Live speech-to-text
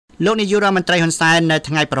លោកនាយករដ្ឋមន្ត្រីហ៊ុនសែននៅ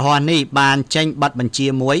ថ្ងៃប្រហ័សនេះបានចេញបទបញ្ជា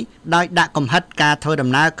មួយដោយដាក់កំហិតការធ្វើដំ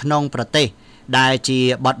ណើរក្នុងប្រទេសដែលជា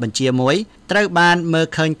បទបញ្ជាមួយត្រូវបានមើល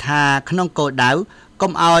ឃើញថាក្នុងគោលដៅ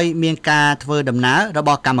កុំឲ្យមានការធ្វើដំណើររប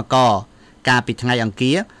ស់កម្មករកាលពីថ្ងៃអង្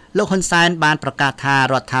គារលោកហ៊ុនសែនបានប្រកាសថា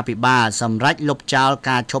រដ្ឋាភិបាលសម្រេចលុបចោល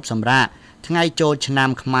ការឈប់សម្រាកថ្ងៃចូលឆ្នាំ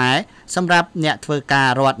ខ្មែរសម្រាប់អ្នកធ្វើការ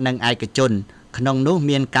រដ្ឋនិងឯកជនក្នុងនោះ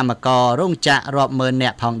មានកម្មកររោងចក្ររាប់ម៉ឺននា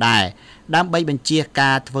ក់ផងដែរដើម្បីបញ្ជា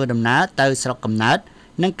ការធ្វើដំណើរទៅស្រុកកំណើត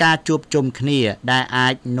និងការជួបជុំគ្នាដែលអា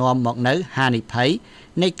ចនាំមកនូវហានិភ័យ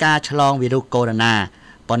នៃការឆ្លងវីរុសកូវីដ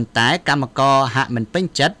 -19 ប៉ុន្តែកម្មករហាក់មិនពេញ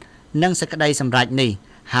ចិត្តនឹងសេចក្តីសម្រេចនេះ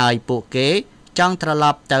ហើយពួកគេចង់ត្រឡ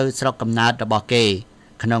ប់ទៅស្រុកកំណើតរបស់គេ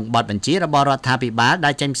ក្នុងបទបញ្ជារបស់រដ្ឋាភិបាលដែ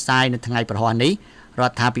លចេញផ្សាយនៅថ្ងៃប្រហ័សនេះរ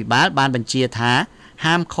ដ្ឋាភិបាលបានបញ្ជាថា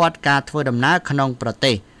ហាមឃាត់ការធ្វើដំណើរក្នុងប្រ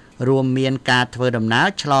ទេសរួមមានការធ្វើដំណើរ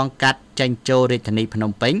ឆ្លងកាត់ចេញចូលរាជធានីភ្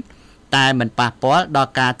នំពេញតែមិនប៉ះពាល់ដ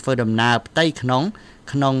ល់ការធ្វើដំណើរផ្ទៃក្នុង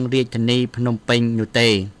រាជធានីភ្នំពេញនោះទេ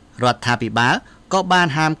រដ្ឋាភិបាលក៏បាន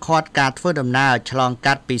ហាមឃាត់ការធ្វើដំណើរឆ្លង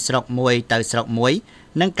កាត់ពីស្រុកមួយទៅស្រុកមួយ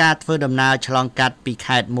និងការធ្វើដំណើរឆ្លងកាត់ពី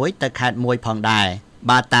ខេត្តមួយទៅខេត្តមួយផងដែរ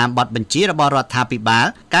បើតាមបទបញ្ជារបស់រដ្ឋាភិបាល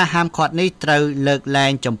ការហាមឃាត់នេះត្រូវលើកលែ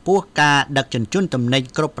ងចំពោះការដឹកជញ្ជូនទំនិញ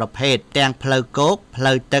គ្រប់ប្រភេទទាំងផ្លូវគោកផ្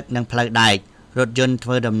លូវទឹកនិងផ្លូវដែករថយន្តធ្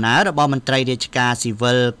វើដំណើររបស់មន្ត្រីរាជការស៊ី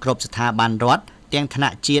វិលគ្រប់ស្ថាប័នរដ្ឋទាំងថ្នា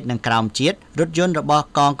ក់ជាតិនិងក្រោមជាតិរថយន្តរបស់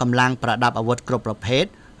កងកម្លាំងប្រដាប់អាវុធគ្រប់ប្រភេទ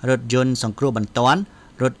រថយន្តសង្គ្រោះបន្ទាន់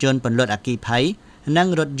រថយន្តពន្លត់អគ្គិភ័យនិង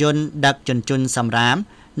រថយន្តដឹកជញ្ជូនសម្រាម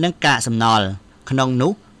និងកាកសំណល់ក្នុង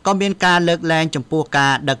នោះក៏មានការលើកលែងចំពោះកា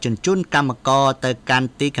រដឹកជញ្ជូនកម្មករទៅកាន់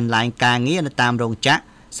ទីកន្លែងការងារនៅតាមរោងចក្រ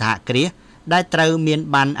សហគ្រាសដែលត្រូវមាន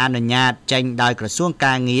ប័ណ្ណអនុញ្ញាតចេញដោយក្រសួង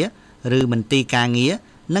ការងារឬមន្ទីរការងារ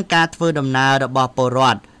និងការធ្វើដំណើររបស់ពលរ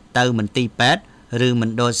ដ្ឋទៅមន្ទីរពេទ្យឬម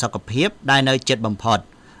ណ្ឌលសុខភាពដែលនៅជិតបំផុត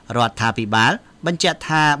រដ្ឋាភិបាលបញ្ជាក់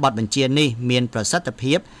ថាបទបញ្ជានេះមានប្រសិទ្ធ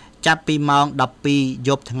ភាពចាប់ពីម៉ោង 12 យ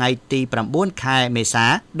ប់ថ្ងៃទី 9 ខែមេសា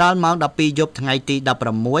ដល់ម៉ោង 12 យប់ថ្ងៃទី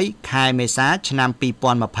 16 ខែមេសាឆ្នាំ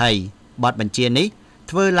 2020 បទបញ្ជានេះ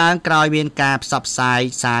ធ្វើឡើងក្រោយមានការផ្សព្វផ្សាយ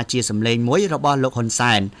សារជាសម្លេងមួយរបស់លោកហ៊ុន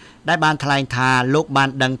សែនដែលបានថ្លែងថាលោកបាន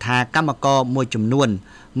ដឹងថាកម្មករមួយចំនួន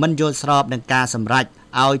មិនយល់ស្របនឹងការសម្រេច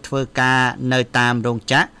ឲ្យធ្វើការនៅតាមរោង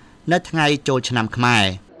ចក្រនៅថ្ងៃចូលឆ្នាំខ្មែរ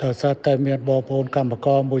ដោយសារតែមានបងប្អូនកម្មក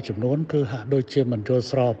រមួយចំនួនគឺហាក់ដូចជាមិនយល់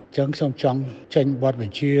ស្របអញ្ចឹងខ្ញុំចង់ចេញបទប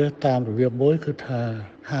ញ្ជាតាមរបៀបមួយគឺថា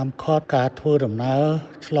ហាមឃាត់ការធ្វើដំណើរ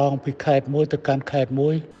ឆ្លងពីខេត្តមួយទៅកាន់ខេត្តមួ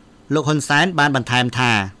យលោកហ៊ុនសែនបានបន្ថែម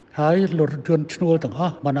ថាហើយរថយន្តឈ្នួលទាំងអ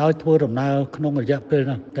ស់មិនឲ្យធ្វើដំណើរក្នុងរយៈពេល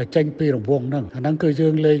ហ្នឹងតែចេញពីរង្វង់ហ្នឹងអាហ្នឹងគឺយើ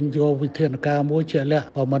ងលែងយកវិធានការមួយជាក់លាក់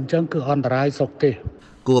បើមិនអញ្ចឹងគឺអន្តរាយស្រុកទេស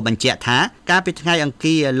គួរបញ្ជាក់ថាកាលពីថ្ងៃអង្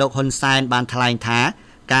គារលោកហ៊ុនសែនបានថ្លែងថា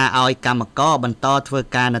ការឲ្យកម្មករបន្តធ្វើ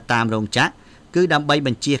ការនៅតាមរោងចក្រគឺដើម្បីប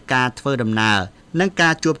ញ្ជាការធ្វើដំណើរនិងកា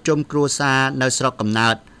រជួបជុំគ្រួសារនៅស្រុកកំណើ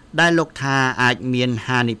តដែលលោកថាអាចមាន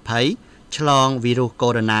ហានិភ័យឆ្លងវីរុសកូ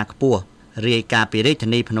វីដ -19 ខ្ពស់រាយការណ៍ពីរាជធា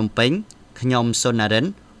នីភ្នំពេញខ្ញុំសុននរិន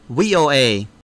VOA